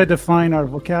need to redefine our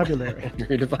vocabulary.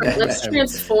 Let's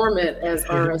transform it as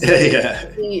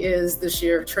RSA is this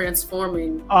year,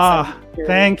 transforming.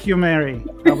 Thank you, Mary.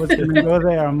 I was going to go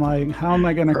there. I'm like, how am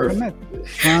I going to connect?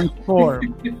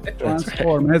 Transform.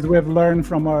 As we've learned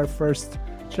from our first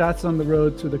chats on the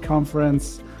road to the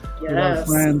conference. With our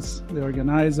friends, the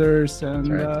organizers,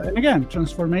 and again,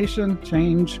 transformation,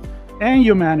 change, and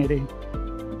humanity.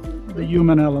 The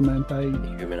human element,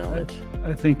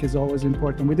 I think, is always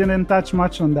important. We didn't touch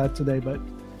much on that today, but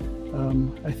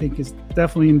I think it's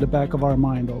definitely in the back of our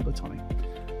mind all the time.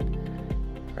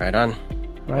 Right on.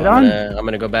 I'm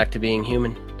going to go back to being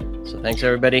human. So thanks,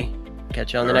 everybody.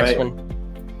 Catch you on the next one.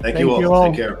 Thank you all.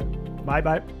 Take care.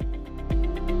 Bye-bye.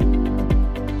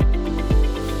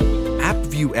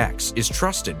 AppViewX is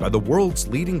trusted by the world's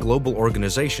leading global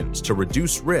organizations to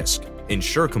reduce risk,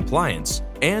 ensure compliance,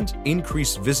 and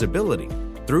increase visibility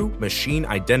through machine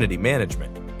identity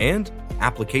management and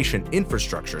application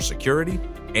infrastructure security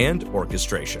and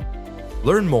orchestration.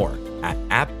 Learn more at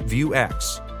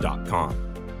appviewx.com.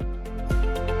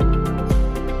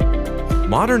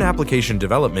 Modern application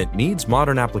development needs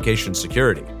modern application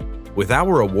security. With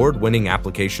our award-winning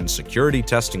application security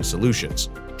testing solutions,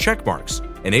 Checkmarks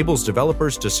enables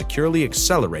developers to securely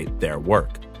accelerate their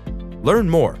work. Learn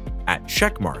more at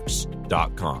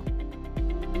checkmarks.com.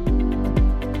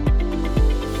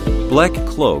 Black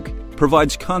Cloak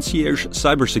provides concierge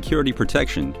cybersecurity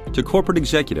protection to corporate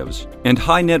executives and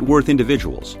high-net-worth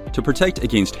individuals to protect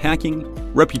against hacking,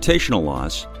 reputational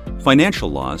loss,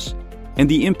 financial loss, and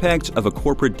the impacts of a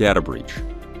corporate data breach.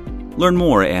 Learn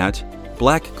more at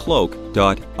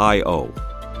blackcloak.io.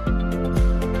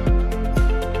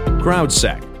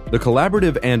 CrowdSec, the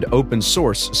collaborative and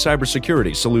open-source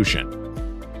cybersecurity solution.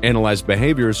 Analyze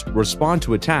behaviors, respond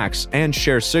to attacks, and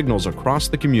share signals across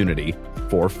the community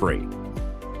for free.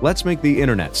 Let's make the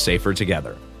internet safer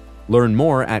together. Learn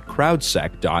more at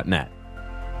crowdsec.net.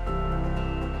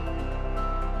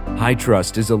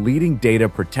 HITRUST is a leading data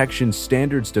protection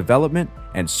standards development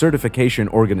and certification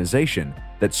organization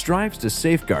that strives to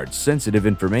safeguard sensitive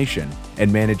information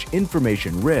and manage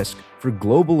information risk for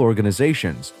global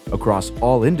organizations across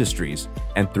all industries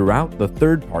and throughout the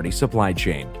third-party supply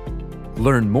chain.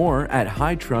 Learn more at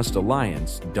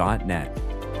hightrustalliance.net.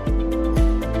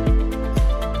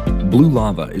 Blue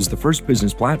Lava is the first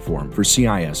business platform for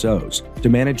CISOs to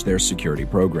manage their security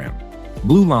program.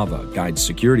 Blue Lava guides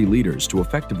security leaders to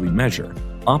effectively measure,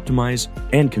 optimize,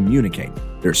 and communicate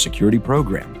their security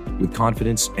program with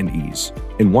confidence and ease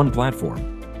in one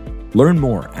platform. Learn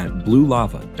more at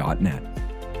bluelava.net.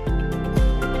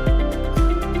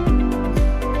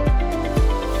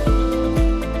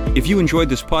 If you enjoyed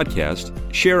this podcast,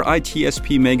 share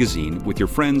ITSP Magazine with your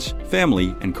friends,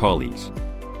 family, and colleagues.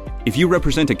 If you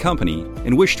represent a company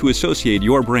and wish to associate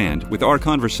your brand with our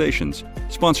conversations,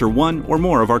 sponsor one or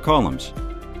more of our columns.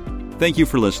 Thank you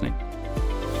for listening.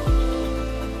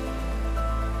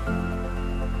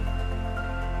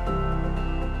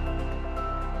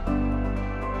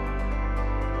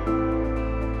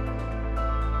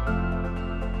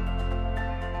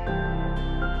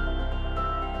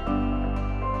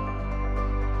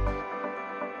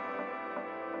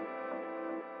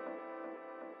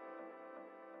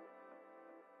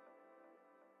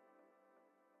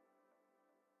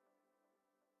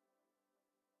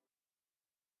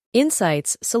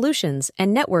 Insights, solutions,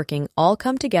 and networking all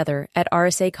come together at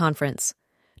RSA Conference.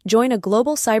 Join a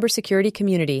global cybersecurity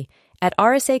community at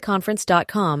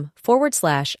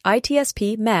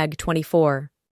rsaconference.com/ITSP Mag 24.